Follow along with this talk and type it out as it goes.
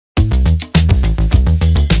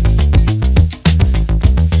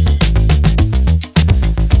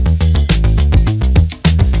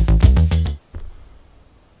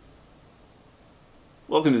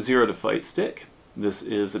Welcome to Zero to Fightstick. This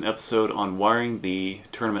is an episode on wiring the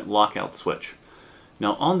tournament lockout switch.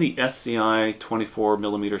 Now on the SCI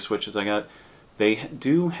 24mm switches I got, they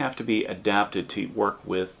do have to be adapted to work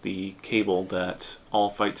with the cable that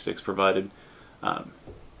all Fightsticks provided.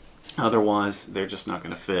 Otherwise they're just not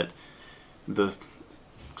going to fit. The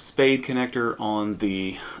spade connector on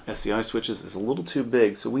the SCI switches is a little too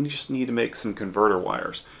big, so we just need to make some converter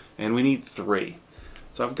wires, and we need 3.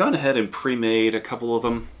 So I've gone ahead and pre-made a couple of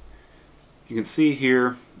them. You can see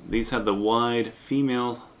here, these have the wide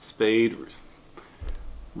female spade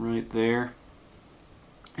right there.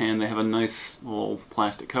 And they have a nice little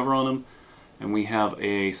plastic cover on them. And we have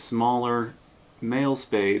a smaller male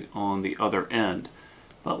spade on the other end.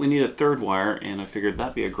 But we need a 3rd wire, and I figured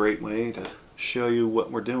that'd be a great way to show you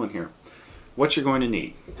what we're doing here. What you're going to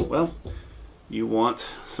need. Well, you want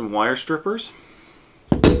some wire strippers.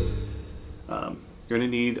 You're going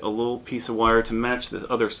to need a little piece of wire to match the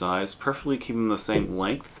other size, preferably keep them the same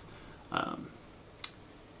length.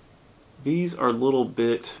 These are a little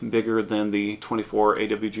bit bigger than the 24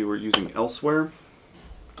 AWG we're using elsewhere,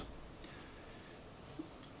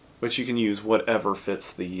 but you can use whatever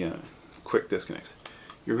fits the quick disconnects.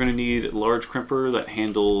 You're going to need a large crimper that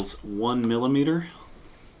handles 1mm,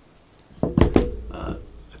 a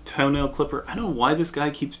toenail clipper. I don't know why this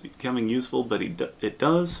guy keeps becoming useful, but it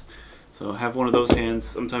does. So have one of those hands.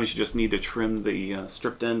 Sometimes you just need to trim the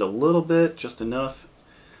stripped end a little bit, just enough.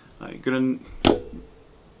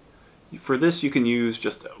 For this you can use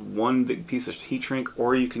just one big piece of heat shrink,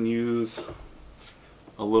 or you can use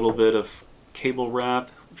a little bit of cable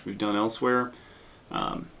wrap, which we've done elsewhere.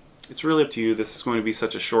 It's really up to you. This is going to be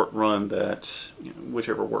such a short run that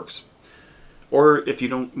whichever works. Or if you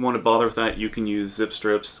don't want to bother with that, you can use zip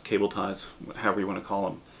strips, cable ties, however you want to call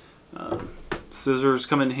them. Scissors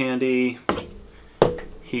come in handy,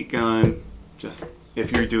 heat gun, just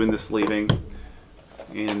if you're doing the sleeving.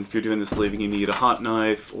 And if you're doing the sleeving, you need a hot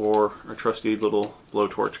knife or a trusty little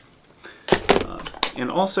blowtorch. And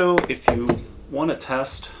also, if you want to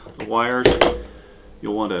test the wires,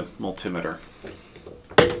 you'll want a multimeter.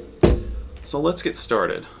 So let's get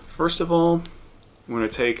started. First of all, we're going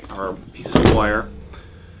to take our piece of wire,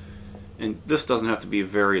 and this doesn't have to be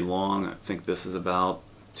very long. I think this is about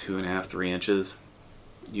 2.5 to 3 inches.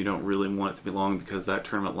 You don't really want it to be long because that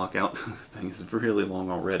tournament lockout thing is really long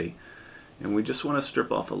already. And we just want to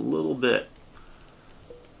strip off a little bit.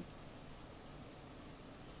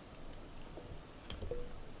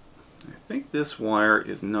 I think this wire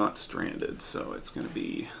is not stranded, so it's going to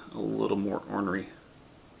be a little more ornery.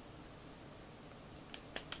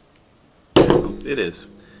 Oh, it is.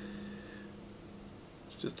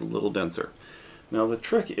 It's just a little denser. Now the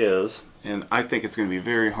trick is, and I think it's going to be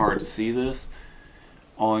very hard to see this,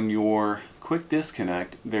 on your quick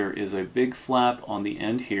disconnect there is a big flap on the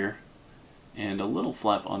end here and a little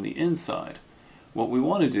flap on the inside. What we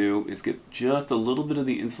want to do is get just a little bit of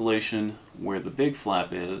the insulation where the big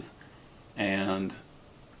flap is, and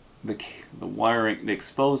the wiring, the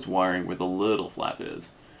exposed wiring where the little flap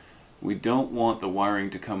is. We don't want the wiring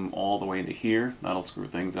to come all the way into here. That'll screw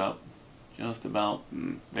things up. Just about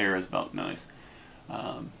there is about nice.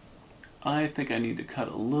 I think I need to cut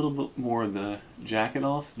a little bit more of the jacket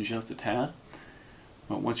off, just a tad.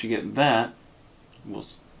 But once you get that, we'll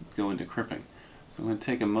go into crimping. So I'm going to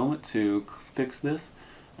take a moment to fix this.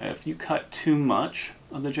 If you cut too much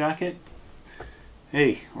of the jacket,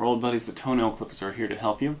 hey, our old buddies the toenail clippers are here to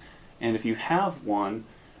help you. And if you have one,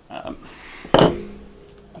 a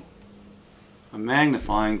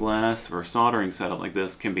magnifying glass or a soldering setup like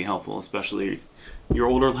this can be helpful, especially if you're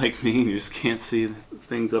older like me and you just can't see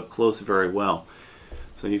things up close very well.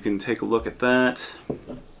 So you can take a look at that.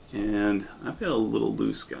 And I've got a little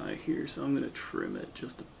loose guy here, so I'm going to trim it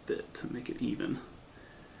just a bit to make it even,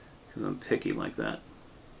 because I'm picky like that,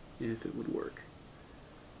 if it would work.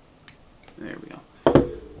 There we go.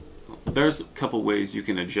 So there's a couple ways you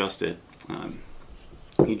can adjust it.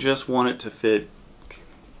 You just want it to fit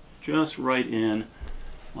just right in,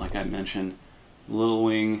 like I mentioned. Little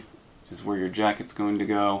wing is where your jacket's going to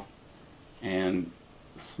go, and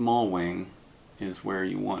small wing is where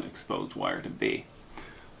you want exposed wire to be.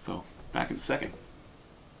 So, back in a second.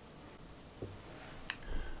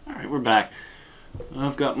 Alright, we're back.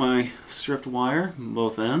 I've got my stripped wire on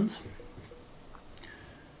both ends.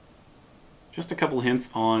 Just a couple hints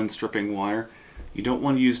on stripping wire. You don't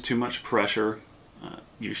want to use too much pressure.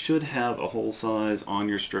 You should have a hole size on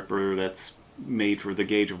your stripper that's made for the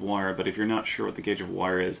gauge of wire, but if you're not sure what the gauge of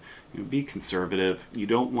wire is, be conservative. You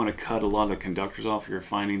don't want to cut a lot of the conductors off if you're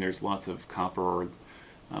finding there's lots of copper or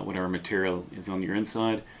whatever material is on your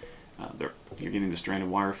inside. you're getting the stranded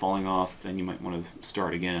wire falling off, then you might want to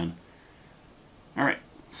start again. Alright,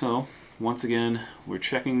 so once again we're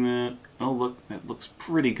checking that. Oh look, that looks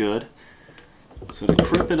pretty good. So to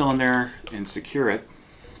crimp it on there and secure it,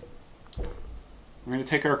 we're going to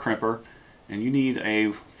take our crimper, and you need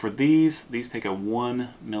for these take a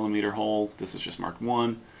 1mm hole. This is just marked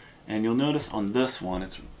 1, and you'll notice on this one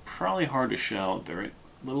it's probably hard to show. There are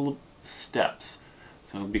little steps.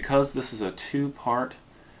 So because this is a 2-part,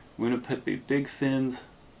 we're going to put the big fins,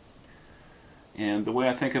 and the way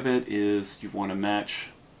I think of it is you want to match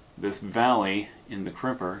this valley in the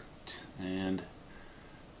crimper and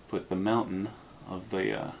put the mountain of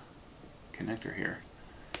the connector here.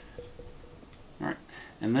 Alright,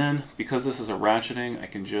 and then because this is a ratcheting, I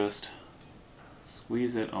can just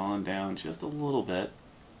squeeze it on down just a little bit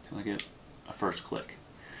until I get a first click.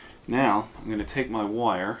 Now I'm going to take my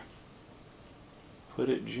wire, put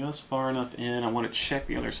it just far enough in. I want to check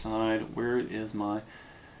the other side. Where is my...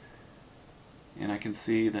 And I can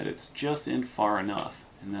see that it's just in far enough.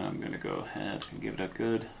 And then I'm going to go ahead and give it a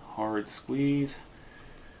good hard squeeze.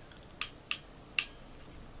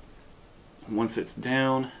 Once it's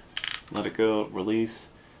down, let it go, release,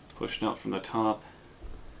 push it out from the top,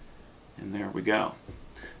 and there we go.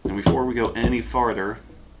 And before we go any farther,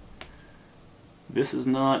 this is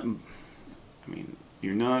not, I mean,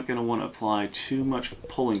 you're not going to want to apply too much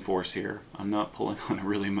pulling force here. I'm not pulling on it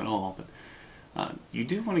really at all, but you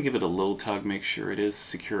do want to give it a little tug, make sure it is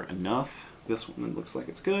secure enough. This one looks like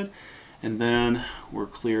it's good. And then we're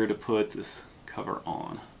clear to put this cover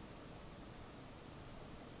on.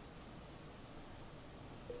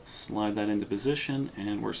 Slide that into position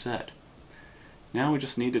and we're set. Now we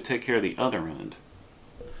just need to take care of the other end.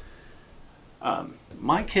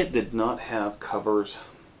 My kit did not have covers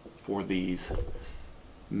for these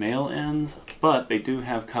male ends, but they do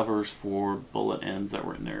have covers for bullet ends that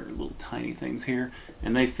were in their little tiny things here,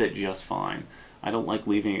 and they fit just fine. I don't like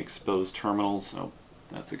leaving exposed terminals, so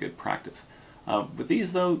that's a good practice. With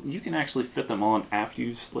these though, you can actually fit them on after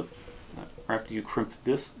you or after you crimp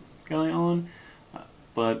this guy on.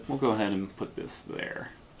 But we'll go ahead and put this there,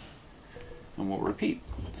 and we'll repeat.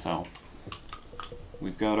 So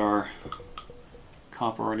we've got our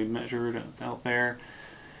copper already measured, it's out there.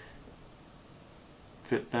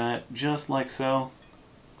 Fit that just like so.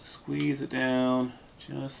 Squeeze it down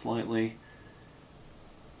just slightly.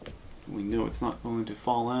 We know it's not going to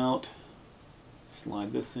fall out.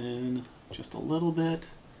 Slide this in just a little bit.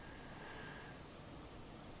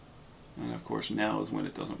 And of course now is when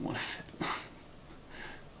it doesn't want to fit.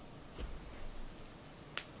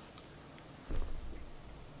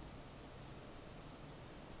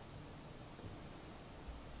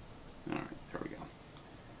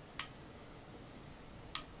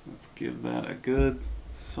 Let's give that a good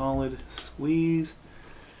solid squeeze.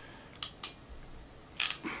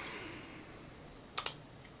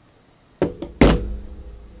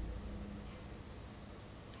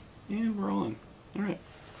 And we're on. Alright.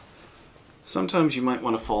 Sometimes you might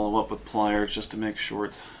want to follow up with pliers just to make sure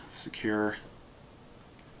it's secure.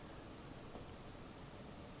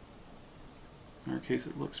 In our case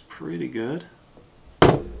it looks pretty good.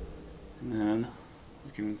 And then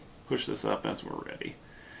we can push this up as we're ready.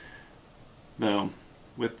 Though,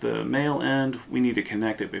 with the male end, we need to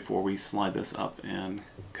connect it before we slide this up and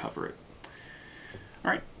cover it.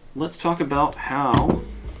 Alright, let's talk about how,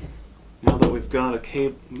 now that we've got a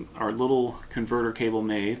cable, our little converter cable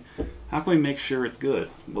made, how can we make sure it's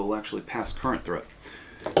good? We'll actually pass current through it.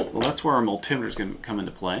 Well, that's where our multimeter is going to come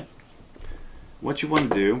into play. What you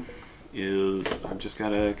want to do is, I've just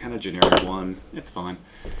got a kind of generic one, it's fine.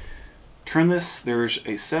 Turn this, there's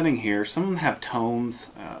a setting here, some of them have tones,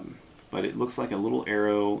 but it looks like a little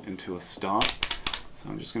arrow into a stop. So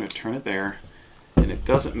I'm just going to turn it there, and it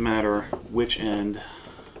doesn't matter which end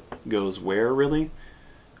goes where really.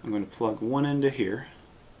 I'm going to plug one into here.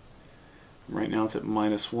 Right now it's at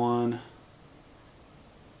 -1,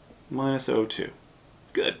 -02.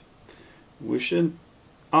 Good. We should,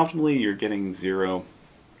 optimally you're getting 0,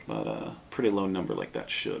 but a pretty low number like that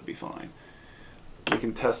should be fine. We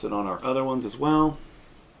can test it on our other ones as well.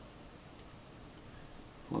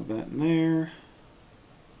 Plug that in there.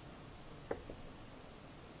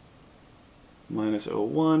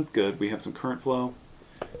 -01, good, we have some current flow.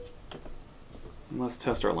 And let's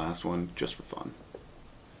test our last one just for fun.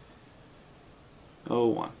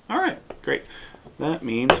 01. Alright, great. That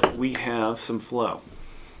means we have some flow.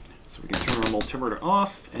 So we can turn our multimeter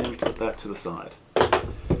off and put that to the side.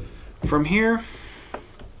 From here,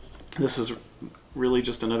 this is really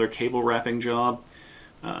just another cable wrapping job.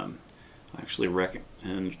 I actually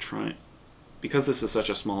recommend because this is such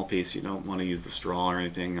a small piece, you don't want to use the straw or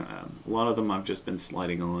anything. A lot of them I've just been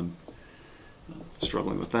sliding on,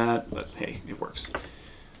 struggling with that, but hey, it works.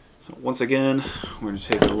 So once again, we're going to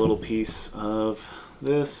take a little piece of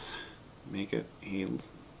this, make it a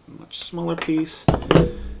much smaller piece.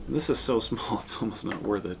 And this is so small it's almost not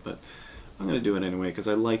worth it, but I'm going to do it anyway because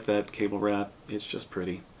I like that cable wrap. It's just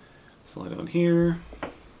pretty. Slide on here,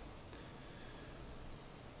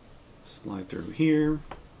 slide through here,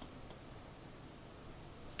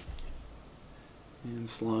 and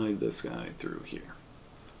slide this guy through here.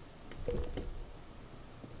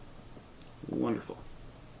 Wonderful.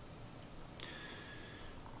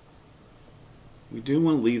 We do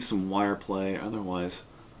want to leave some wire play, otherwise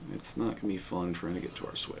it's not going to be fun trying to get to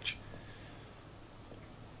our switch.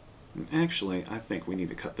 And actually, I think we need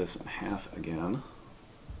to cut this in half again,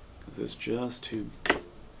 because it's just too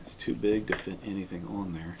big to fit anything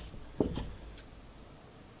on there.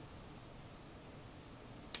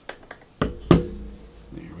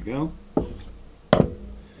 There we go.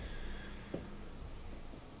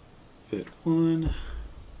 Fit 1,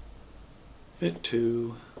 fit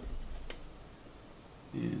 2,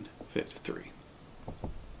 and fit 3.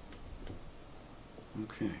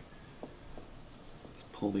 Okay. Let's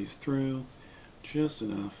pull these through just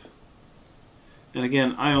enough. And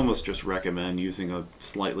again, I almost just recommend using a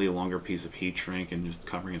slightly longer piece of heat shrink and just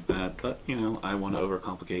covering it that, but you know, I want to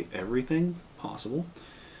overcomplicate everything possible.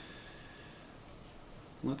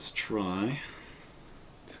 Let's try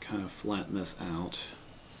to kind of flatten this out,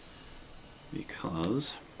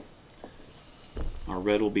 because our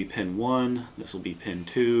red will be pin 1, this will be pin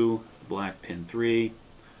 2, black pin 3,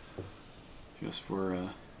 just for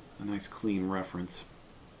a nice clean reference.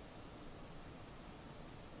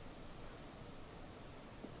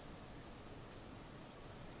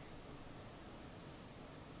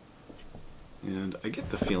 And I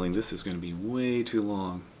get the feeling this is going to be way too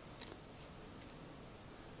long.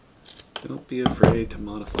 Don't be afraid to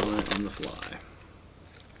modify on the fly.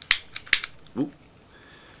 Oop.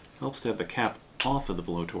 Helps to have the cap off of the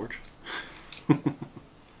blowtorch.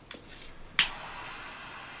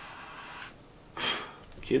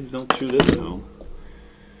 Kids don't chew this at home.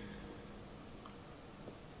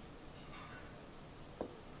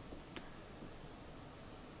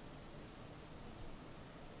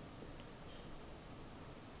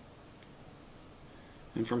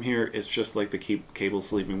 And from here, it's just like the cable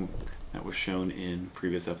sleeving that was shown in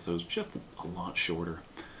previous episodes, just a lot shorter.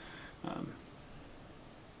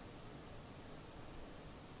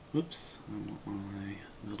 Whoops, I want my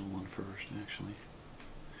middle one first, actually.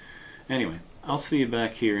 Anyway, I'll see you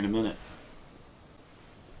back here in a minute.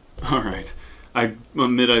 Alright, I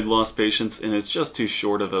admit I'd lost patience, and it's just too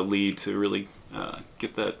short of a lead to really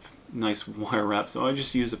get that nice wire wrap, so I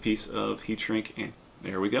just use a piece of heat shrink, and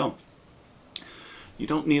there we go. You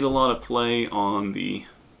don't need a lot of play on the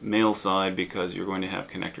male side because you're going to have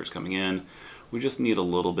connectors coming in. We just need a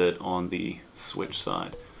little bit on the switch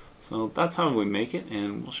side. So that's how we make it,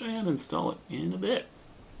 and we'll show you how to install it in a bit.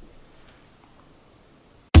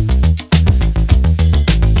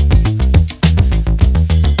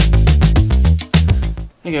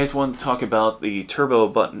 Hey guys, wanted to talk about the turbo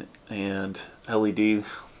button and LED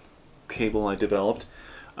cable I developed.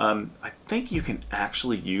 I think you can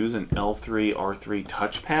actually use an L3, R3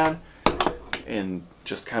 touchpad and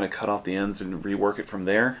just kind of cut off the ends and rework it from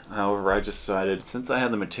there. However, I just decided, since I have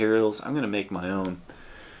the materials, I'm going to make my own.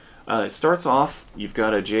 It starts off, you've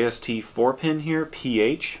got a JST 4-pin here,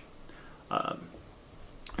 PH, and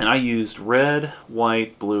I used red,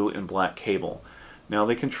 white, blue, and black cable. Now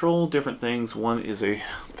they control different things. One is a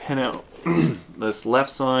pinout. This left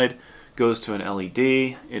side goes to an LED.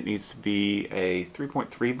 It needs to be a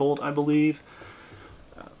 3.3 volt, I believe,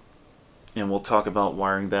 and we'll talk about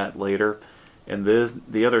wiring that later. And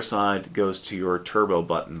the other side goes to your turbo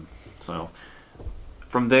button. So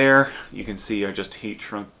from there, you can see I just heat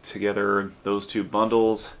shrunk together those two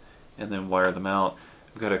bundles and then wire them out.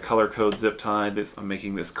 I've got a color code zip tie. I'm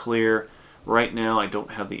making this clear. Right now I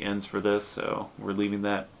don't have the ends for this, so we're leaving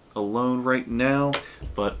that alone right now.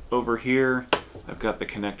 But over here I've got the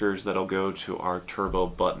connectors that'll go to our turbo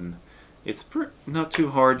button. It's not too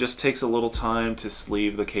hard, just takes a little time to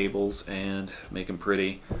sleeve the cables and make them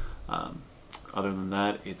pretty. Other than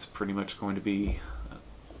that, it's pretty much going to be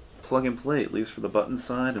plug and play, at least for the button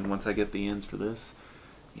side. And once I get the ends for this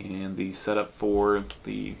and the setup for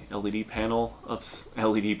the LED panel,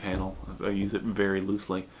 I use it very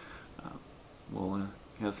loosely, we'll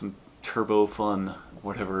have some turbo fun,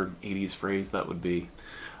 whatever 80s phrase that would be.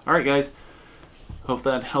 Alright guys, hope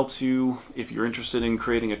that helps you if you're interested in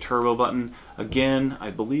creating a turbo button. Again,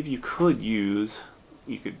 I believe you could use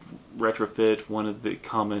you could retrofit one of the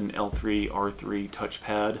common L3, R3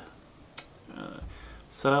 touchpad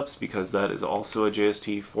setups, because that is also a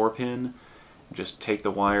JST 4-pin. Just take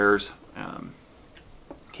the wires,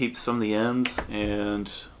 keep some of the ends,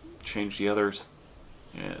 and change the others.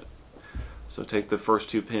 So take the first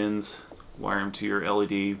 2 pins, wire them to your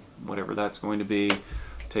LED, whatever that's going to be.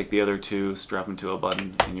 Take the other 2, strap them to a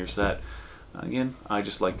button, and you're set. Again, I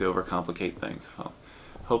just like to overcomplicate things. Well,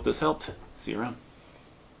 hope this helped. See you around.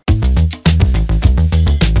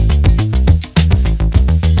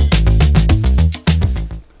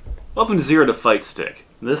 Welcome to Zero to Fightstick.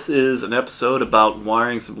 This is an episode about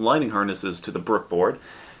wiring some lighting harnesses to the Brookboard,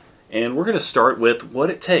 and we're going to start with what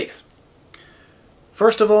it takes.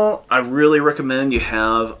 First of all, I really recommend you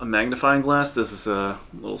have a magnifying glass. This is a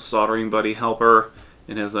little soldering buddy helper.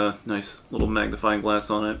 It has a nice little magnifying glass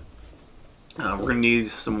on it. We're going to need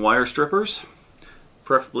some wire strippers,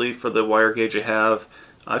 preferably for the wire gauge you have.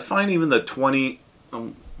 I find even the 20,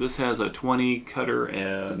 this has a 20 cutter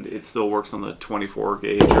and it still works on the 24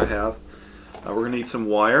 gauge I have. We're going to need some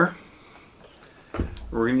wire.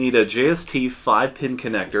 We're going to need a JST 5-pin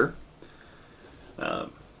connector.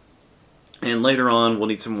 And later on we'll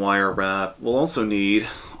need some wire wrap. We'll also need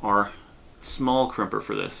our small crimper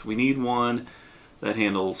for this. We need one that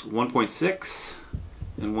handles 1.6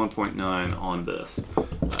 and 1.9 on this.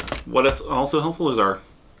 What is also helpful is our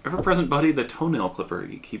ever-present buddy, the toenail clipper.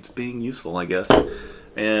 It keeps being useful, I guess.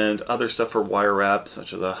 And other stuff for wire wrap,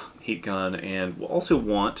 such as a heat gun. And we'll also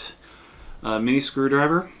want a mini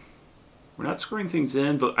screwdriver. We're not screwing things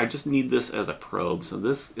in, but I just need this as a probe. So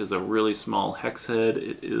this is a really small hex head.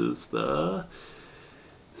 It is the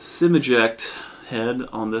Simeject head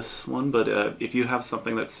on this one, but if you have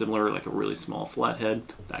something that's similar, like a really small flat head,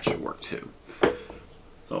 that should work too.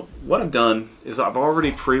 So what I've done is I've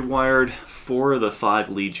already pre-wired 4 of the 5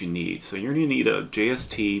 leads you need. So you're going to need a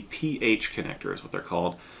JST PH connector is what they're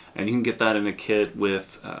called, and you can get that in a kit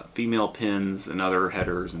with female pins and other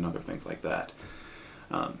headers and other things like that.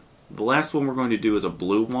 The last one we're going to do is a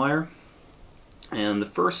blue wire, and the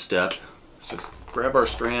first step is just grab our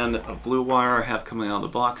strand of blue wire I have coming out of the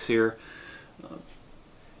box here,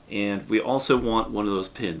 and we also want one of those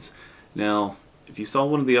pins. Now, if you saw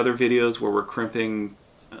one of the other videos where we're crimping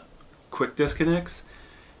quick disconnects,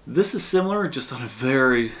 this is similar, just on a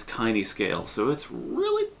very tiny scale. So it's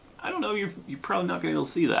really, I don't know, you're probably not going to be able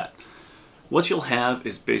to see that. What you'll have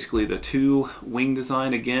is basically the 2 wing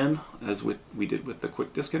design again, as we did with the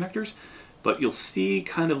quick disconnectors, but you'll see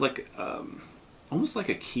kind of like almost like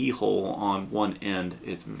a keyhole on one end.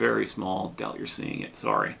 It's very small. Doubt you're seeing it.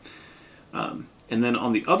 Sorry. And then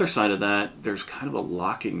on the other side of that, there's kind of a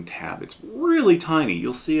locking tab. It's really tiny.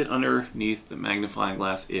 You'll see it underneath the magnifying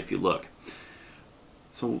glass if you look.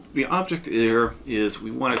 So the object here is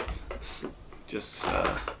we want to just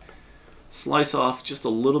slice off just a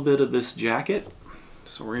little bit of this jacket.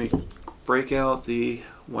 So we're going to break out the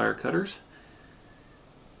wire cutters.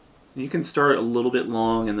 You can start a little bit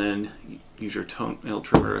long and then use your toenail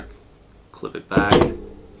trimmer to clip it back.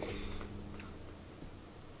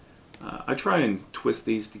 I try and twist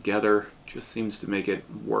these together, just seems to make it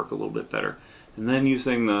work a little bit better. And then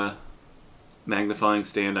using the magnifying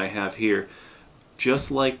stand I have here, just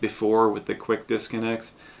like before with the quick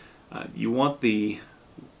disconnects, you want the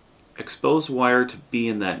exposed wire to be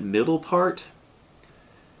in that middle part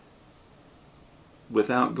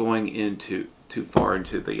without going into too far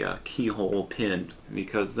into the keyhole pin,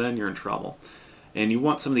 because then you're in trouble. And you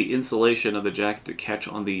want some of the insulation of the jacket to catch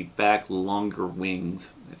on the back longer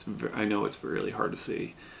wings. I know it's really hard to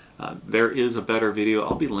see. There is a better video.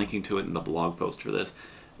 I'll be linking to it in the blog post for this,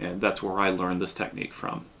 and that's where I learned this technique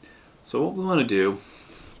from. So what we want to do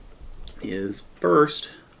is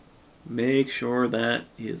first make sure that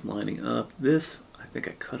is lining up. This, I think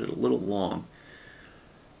I cut it a little long.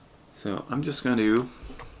 So I'm just going to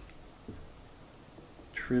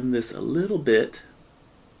trim this a little bit.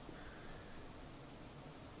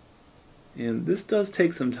 And this does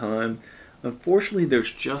take some time. Unfortunately,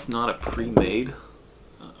 there's just not a pre-made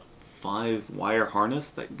 5-wire harness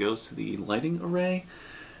that goes to the lighting array.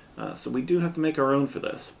 So we do have to make our own for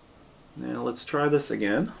this. Now let's try this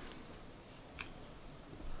again.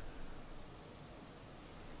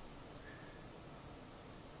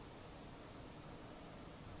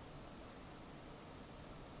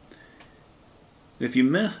 If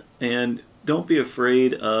you and don't be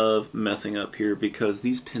afraid of messing up here, because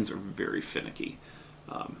these pins are very finicky.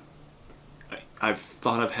 I've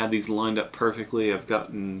thought I've had these lined up perfectly. I've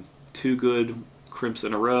gotten 2 good crimps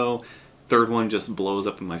in a row. 3rd one just blows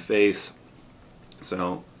up in my face.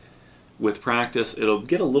 So with practice it'll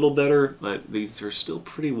get a little better, but these are still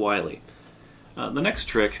pretty wily. The next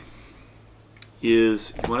trick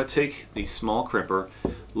is you want to take the small crimper,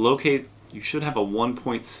 locate, you should have a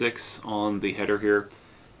 1.6 on the header here,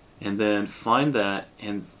 and then find that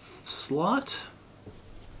and slot,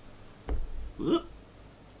 let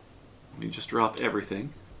me just drop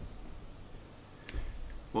everything.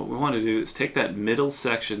 What we want to do is take that middle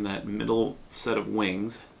section, that middle set of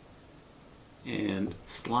wings, and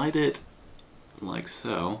slide it like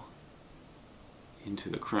so into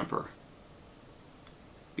the crimper.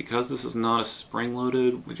 Because this is not a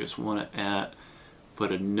spring-loaded, we just want to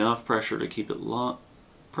put enough pressure to keep it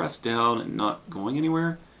pressed down and not going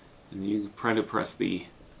anywhere, and you can try to press the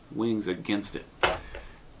wings against it.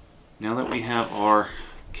 Now that we have our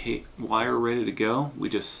wire ready to go, we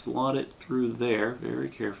just slot it through there very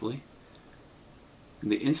carefully.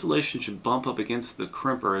 And the insulation should bump up against the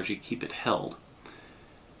crimper as you keep it held.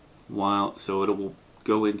 So it will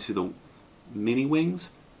go into the mini wings,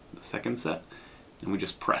 the second set, and we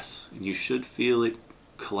just press. And you should feel it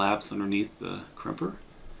collapse underneath the crimper.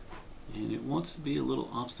 And it wants to be a little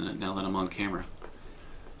obstinate now that I'm on camera.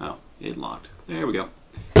 Oh, it locked. There we go.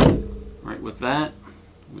 Alright, with that,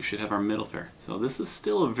 we should have our middle pair. So this is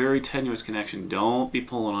still a very tenuous connection. Don't be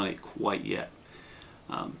pulling on it quite yet.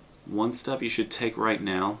 One step you should take right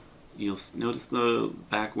now, you'll notice the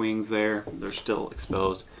back wings there, they're still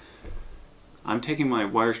exposed. I'm taking my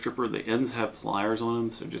wire stripper, the ends have pliers on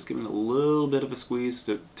them, so just giving it a little bit of a squeeze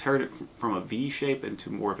to turn it from a V shape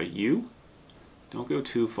into more of a U. Don't go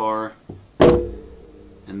too far.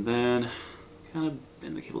 And then kind of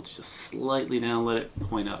bend the cable just slightly down, let it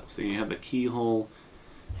point up. So you have the keyhole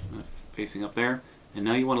facing up there. And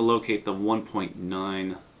now you want to locate the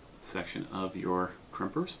 1.9 section of your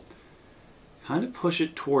crimpers. Kind of push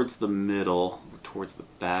it towards the middle, or towards the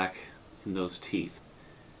back in those teeth.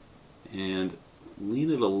 And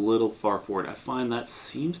lean it a little far forward. I find that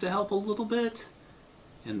seems to help a little bit.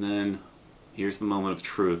 And then here's the moment of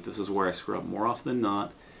truth. This is where I screw up more often than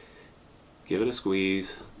not. Give it a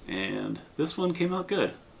squeeze, and this one came out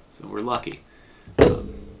good. So we're lucky.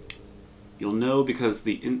 You'll know because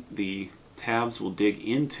the tabs will dig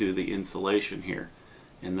into the insulation here,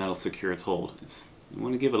 and that'll secure its hold. You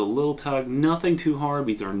want to give it a little tug, nothing too hard.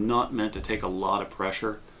 These are not meant to take a lot of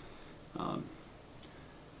pressure.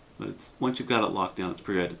 But once you've got it locked down, it's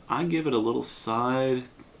pretty good. I give it a little side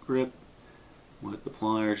grip with the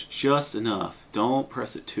pliers, just enough. Don't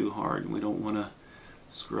press it too hard. We don't want to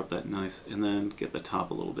screw up that nice, and then get the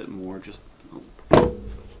top a little bit more, just a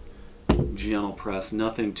gentle press,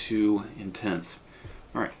 nothing too intense.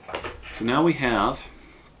 Alright, so now we have,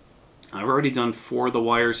 I've already done 4 of the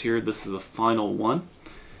wires here. This is the final one.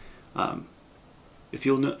 If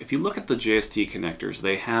you look at the JST connectors,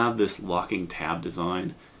 they have this locking tab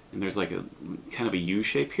design, and there's like a kind of a U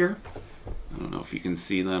shape here. I don't know if you can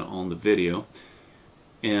see that on the video.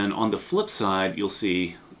 And on the flip side, you'll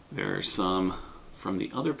see there are some from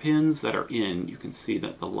the other pins that are in. You can see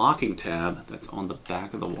that the locking tab that's on the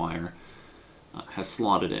back of the wire has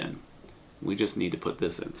slotted in. We just need to put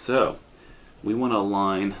this in. So we want to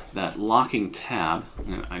align that locking tab,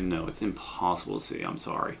 and I know it's impossible to see, I'm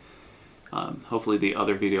sorry. Hopefully the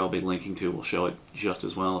other video I'll be linking to will show it just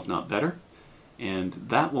as well, if not better. And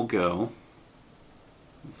that will go,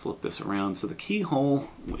 flip this around, so the keyhole,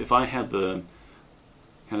 if I had the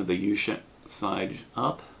kind of the U side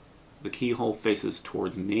up, the keyhole faces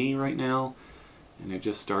towards me right now, and I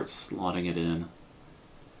just start slotting it in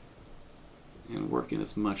and working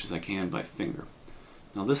as much as I can by finger.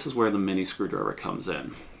 Now this is where the mini screwdriver comes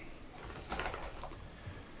in.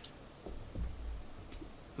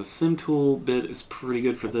 The sim tool bit is pretty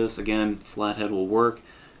good for this. Again, flathead will work.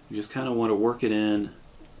 You just kind of want to work it in,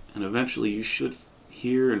 and eventually you should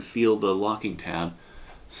hear and feel the locking tab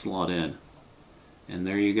slot in. And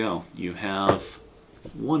there you go. You have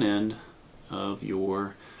one end of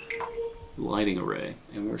your lighting array,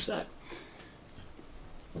 and we're set.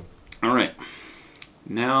 Alright,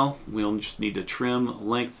 now we'll just need to trim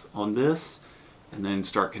length on this and then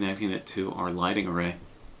start connecting it to our lighting array.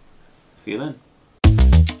 See you then.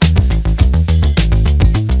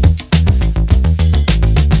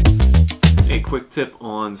 A quick tip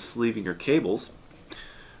on sleeving your cables.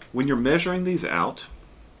 When you're measuring these out,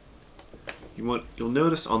 you'll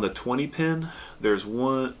notice on the 20 pin, there's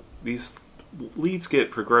these leads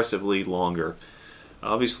get progressively longer.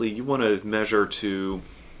 Obviously you want to measure to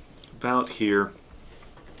about here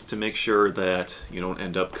to make sure that you don't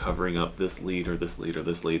end up covering up this lead or this lead or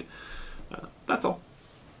this lead. That's all.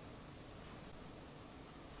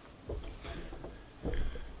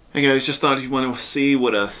 Hey guys, just thought you want to see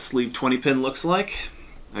what a sleeve 20 pin looks like.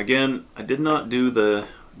 Again, I did not do the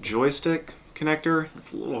joystick connector.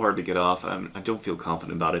 It's a little hard to get off. I don't feel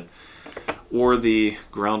confident about it. Or the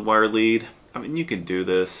ground wire lead. I mean, you can do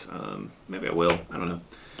this. Maybe I will. I don't know.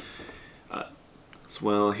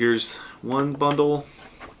 Well, here's one bundle.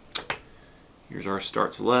 Here's our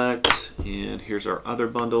start select, and here's our other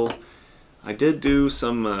bundle. I did do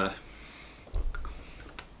some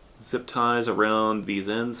zip ties around these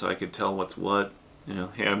ends so I could tell what's what. You know,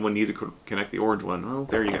 hey, I need to connect the orange one. Well,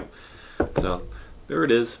 there you go. So there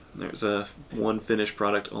it is. There's one finished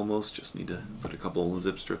product almost. Just need to put a couple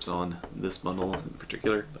zip strips on this bundle in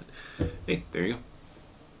particular. But hey, there you go.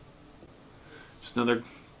 Just another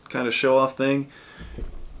kind of show-off thing.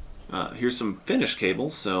 Here's some finished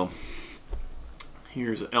cables. So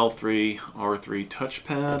here's L3, R3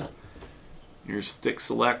 touchpad. Here's stick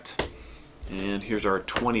select. And here's our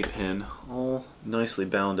 20 pin, all nicely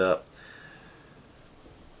bound up.